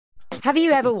Have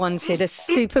you ever wanted a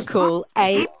super cool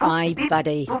AI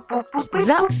buddy?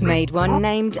 Zuck's made one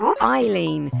named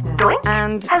Eileen.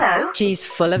 And she's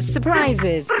full of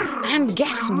surprises. And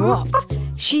guess what?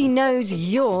 She knows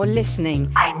you're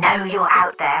listening. I know you're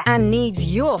out there. And needs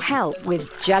your help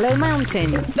with Jello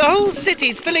Mountains. The whole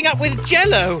city's filling up with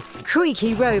Jello.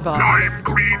 Creaky robots. I'm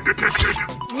green detected.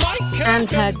 And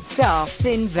her daft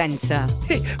inventor.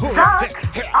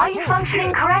 Zucks, are you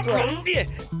functioning correctly?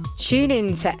 Tune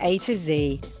in to A to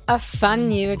Z, a fun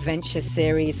new adventure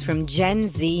series from Gen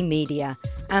Z Media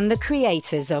and the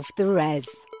creators of The Res.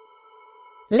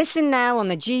 Listen now on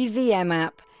the GZM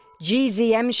app,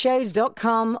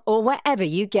 gzmshows.com, or wherever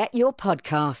you get your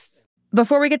podcasts.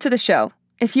 Before we get to the show,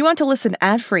 if you want to listen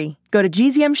ad-free, go to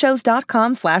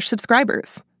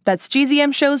gzmshows.com/subscribers. That's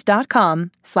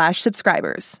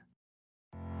gzmshows.com/subscribers.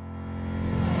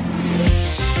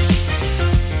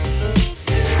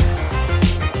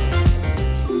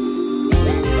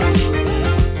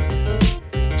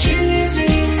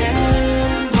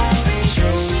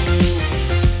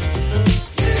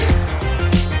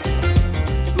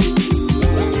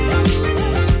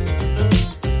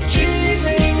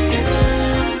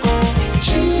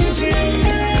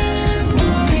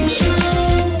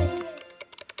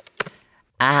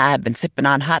 I've been sipping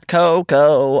on hot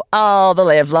cocoa all the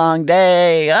livelong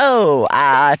day. Oh,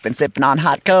 I've been sipping on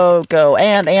hot cocoa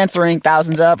and answering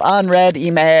thousands of unread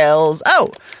emails.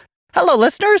 Oh, hello,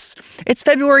 listeners. It's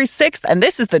February 6th, and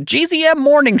this is the GZM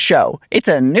Morning Show. It's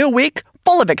a new week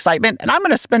full of excitement, and I'm going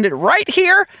to spend it right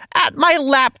here at my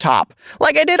laptop,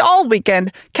 like I did all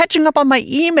weekend, catching up on my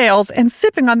emails and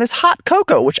sipping on this hot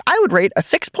cocoa, which I would rate a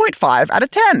 6.5 out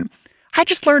of 10. I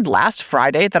just learned last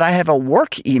Friday that I have a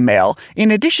work email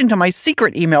in addition to my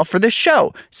secret email for this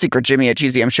show,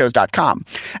 secretjimmy@gzmshows.com.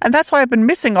 And that's why I've been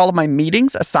missing all of my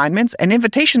meetings, assignments, and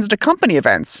invitations to company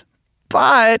events.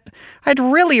 But I'd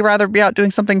really rather be out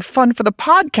doing something fun for the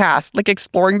podcast, like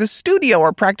exploring the studio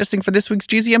or practicing for this week's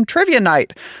GZM Trivia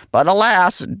Night. But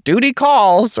alas, duty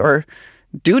calls, or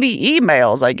duty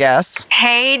emails, I guess.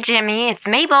 Hey, Jimmy, it's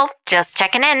Mabel. Just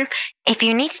checking in. If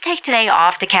you need to take today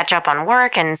off to catch up on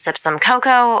work and sip some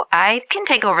cocoa, I can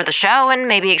take over the show and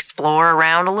maybe explore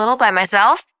around a little by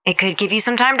myself. It could give you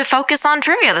some time to focus on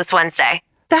trivia this Wednesday.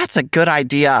 That's a good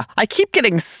idea. I keep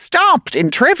getting stomped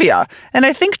in trivia, and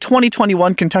I think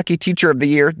 2021 Kentucky Teacher of the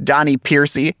Year, Donnie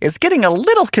Piercy, is getting a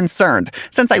little concerned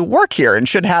since I work here and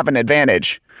should have an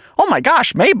advantage. Oh my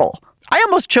gosh, Mabel, I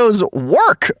almost chose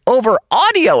work over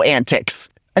audio antics,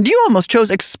 and you almost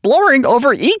chose exploring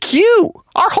over EQ.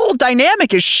 Our whole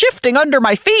dynamic is shifting under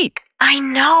my feet. I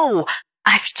know.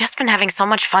 I've just been having so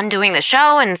much fun doing the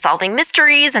show and solving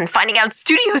mysteries and finding out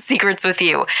studio secrets with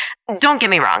you. Don't get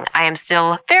me wrong, I am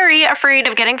still very afraid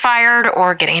of getting fired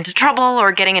or getting into trouble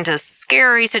or getting into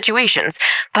scary situations,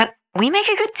 but we make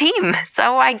a good team,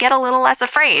 so I get a little less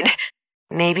afraid.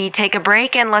 Maybe take a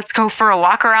break and let's go for a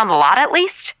walk around the lot at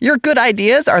least? Your good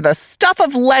ideas are the stuff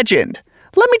of legend.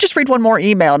 Let me just read one more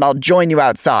email and I'll join you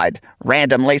outside.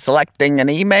 Randomly selecting an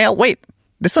email. Wait,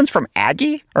 this one's from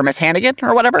Aggie or Miss Hannigan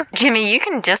or whatever? Jimmy, you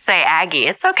can just say Aggie.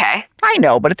 It's okay. I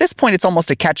know, but at this point it's almost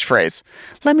a catchphrase.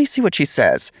 Let me see what she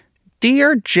says.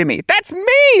 Dear Jimmy, that's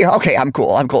me! Okay, I'm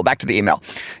cool. Back to the email.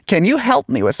 Can you help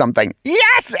me with something?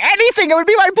 Yes, anything! It would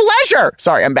be my pleasure!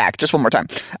 Sorry, I'm back. Just one more time.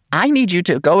 I need you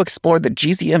to go explore the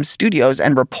GZM studios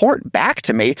and report back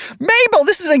to me. Mabel,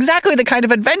 this is exactly the kind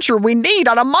of adventure we need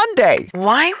on a Monday!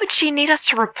 Why would she need us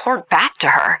to report back to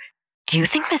her? Do you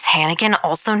think Miss Hannigan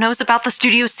also knows about the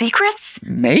studio secrets?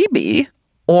 Maybe.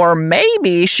 Or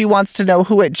maybe she wants to know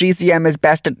who at GZM is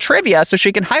best at trivia so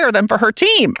she can hire them for her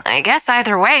team. I guess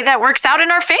either way, that works out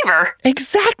in our favor.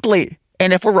 Exactly.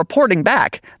 And if we're reporting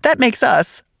back, that makes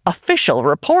us official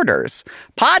reporters.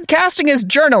 Podcasting is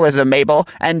journalism, Mabel,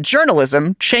 and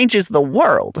journalism changes the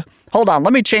world. Hold on,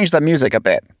 let me change the music a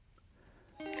bit.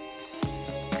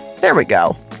 There we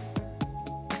go.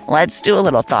 Let's do a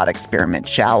little thought experiment,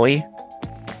 shall we?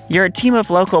 You're a team of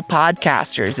local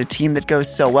podcasters, a team that goes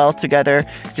so well together.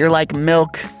 You're like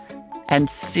milk and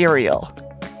cereal.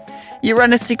 You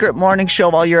run a secret morning show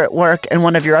while you're at work, and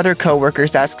one of your other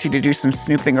coworkers asks you to do some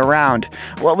snooping around.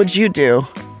 What would you do?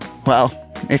 Well,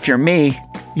 if you're me,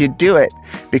 you'd do it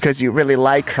because you really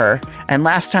like her. And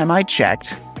last time I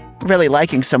checked, really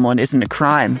liking someone isn't a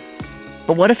crime.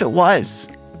 But what if it was?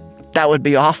 That would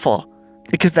be awful,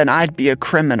 because then I'd be a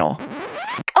criminal.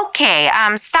 Okay,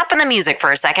 stopping the music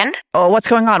for a second. Oh, what's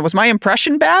going on? Was my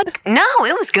impression bad? No,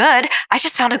 it was good. I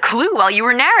just found a clue while you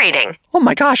were narrating. Oh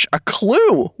my gosh, a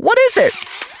clue? What is it?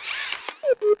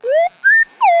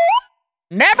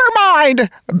 Never mind!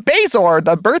 Bezor,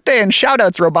 the birthday and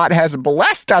shoutouts robot, has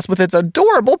blessed us with its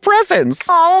adorable presence.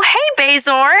 Oh, hey,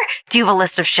 Bezor. Do you have a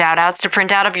list of shoutouts to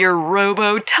print out of your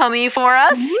robo-tummy for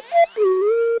us?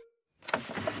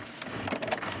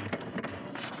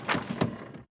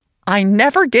 I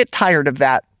never get tired of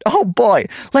that. Oh boy,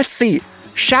 let's see.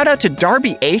 Shout out to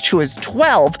Darby H, who is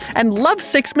 12 and loves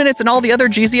 6 Minutes and all the other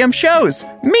GZM shows.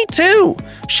 Me too.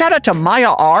 Shout out to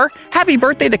Maya R. Happy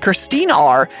birthday to Christine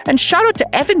R. And shout out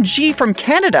to Evan G from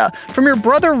Canada from your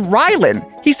brother Rylan.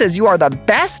 He says you are the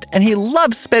best and he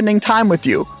loves spending time with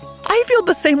you. I feel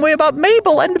the same way about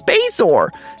Mabel and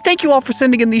Bezor. Thank you all for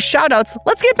sending in these shout outs.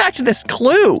 Let's get back to this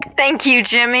clue. Thank you,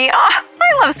 Jimmy. Oh,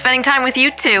 I love spending time with you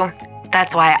too.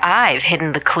 That's why I've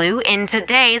hidden the clue in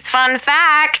today's fun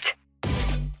fact.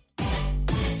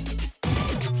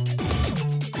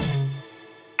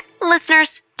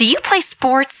 Listeners, do you play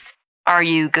sports? Are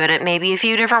you good at maybe a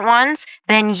few different ones?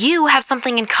 Then you have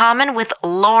something in common with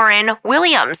Lauren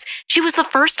Williams. She was the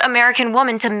first American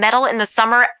woman to medal in the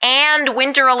Summer and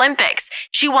Winter Olympics.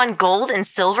 She won gold and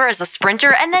silver as a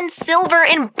sprinter and then silver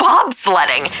in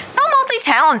bobsledding. How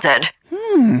multi-talented.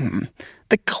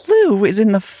 The clue is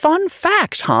in the fun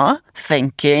fact, huh?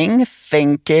 Thinking.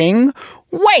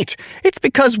 Wait, it's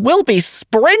because we'll be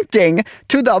sprinting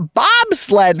to the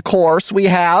bobsled course we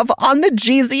have on the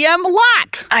GZM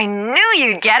lot. I knew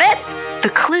you'd get it. The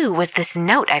clue was this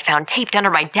note I found taped under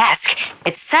my desk.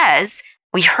 It says,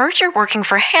 "We heard you're working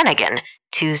for Hannigan.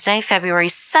 Tuesday, February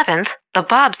 7th, the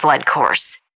bobsled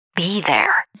course. Be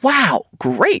there." Wow,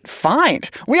 great find.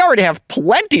 We already have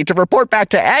plenty to report back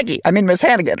to Miss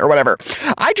Hannigan or whatever.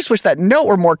 I just wish that note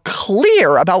were more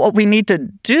clear about what we need to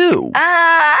do.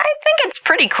 I think it's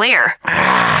pretty clear.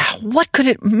 What could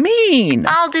it mean?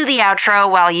 I'll do the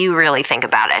outro while you really think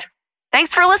about it.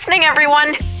 Thanks for listening,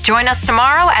 everyone. Join us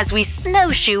tomorrow as we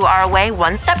snowshoe our way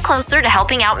one step closer to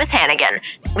helping out Miss Hannigan.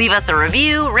 Leave us a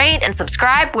review, rate, and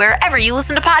subscribe wherever you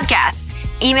listen to podcasts.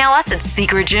 Email us at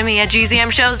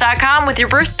secretjimmy@gzmshows.com with your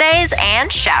birthdays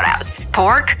and shoutouts.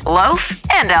 Pork, loaf,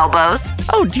 and elbows.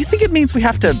 Oh, do you think it means we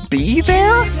have to be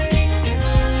there?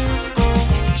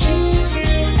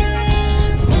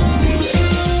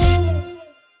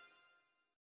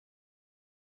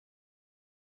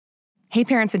 Hey,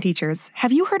 parents and teachers,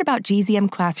 have you heard about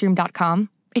gzmclassroom.com?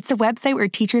 It's a website where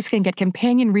teachers can get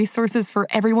companion resources for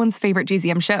everyone's favorite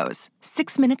GZM shows.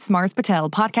 6 Minutes, Mars Patel,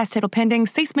 Podcast Title Pending,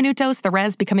 6 Minutos, The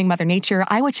Res, Becoming Mother Nature,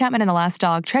 Iowa Chapman and the Last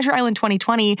Dog, Treasure Island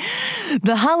 2020,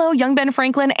 The Hollow, Young Ben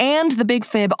Franklin, and The Big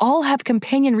Fib all have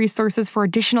companion resources for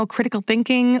additional critical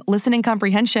thinking, listening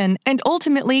comprehension, and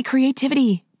ultimately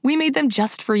creativity. We made them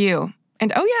just for you.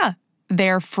 And oh yeah,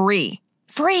 they're free.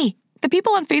 Free! The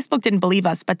people on Facebook didn't believe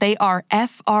us, but they are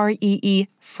FREE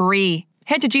free.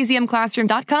 Head to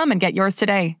gzmclassroom.com and get yours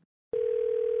today.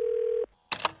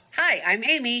 Hi, I'm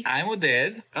Amy. I'm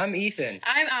Oded. I'm Ethan.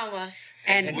 I'm Alma.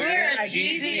 And we're a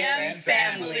GZM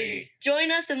family.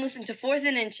 Join us and listen to 4th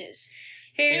and Inches.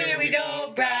 Here we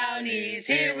go, brownies.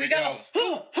 Here we go.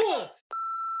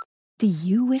 Do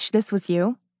you wish this was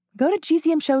you? Go to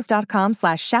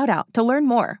gzmshows.com/shoutout to learn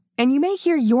more. And you may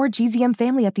hear your GZM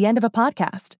family at the end of a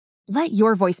podcast. Let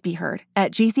your voice be heard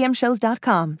at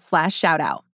gzmshows.com/shoutout.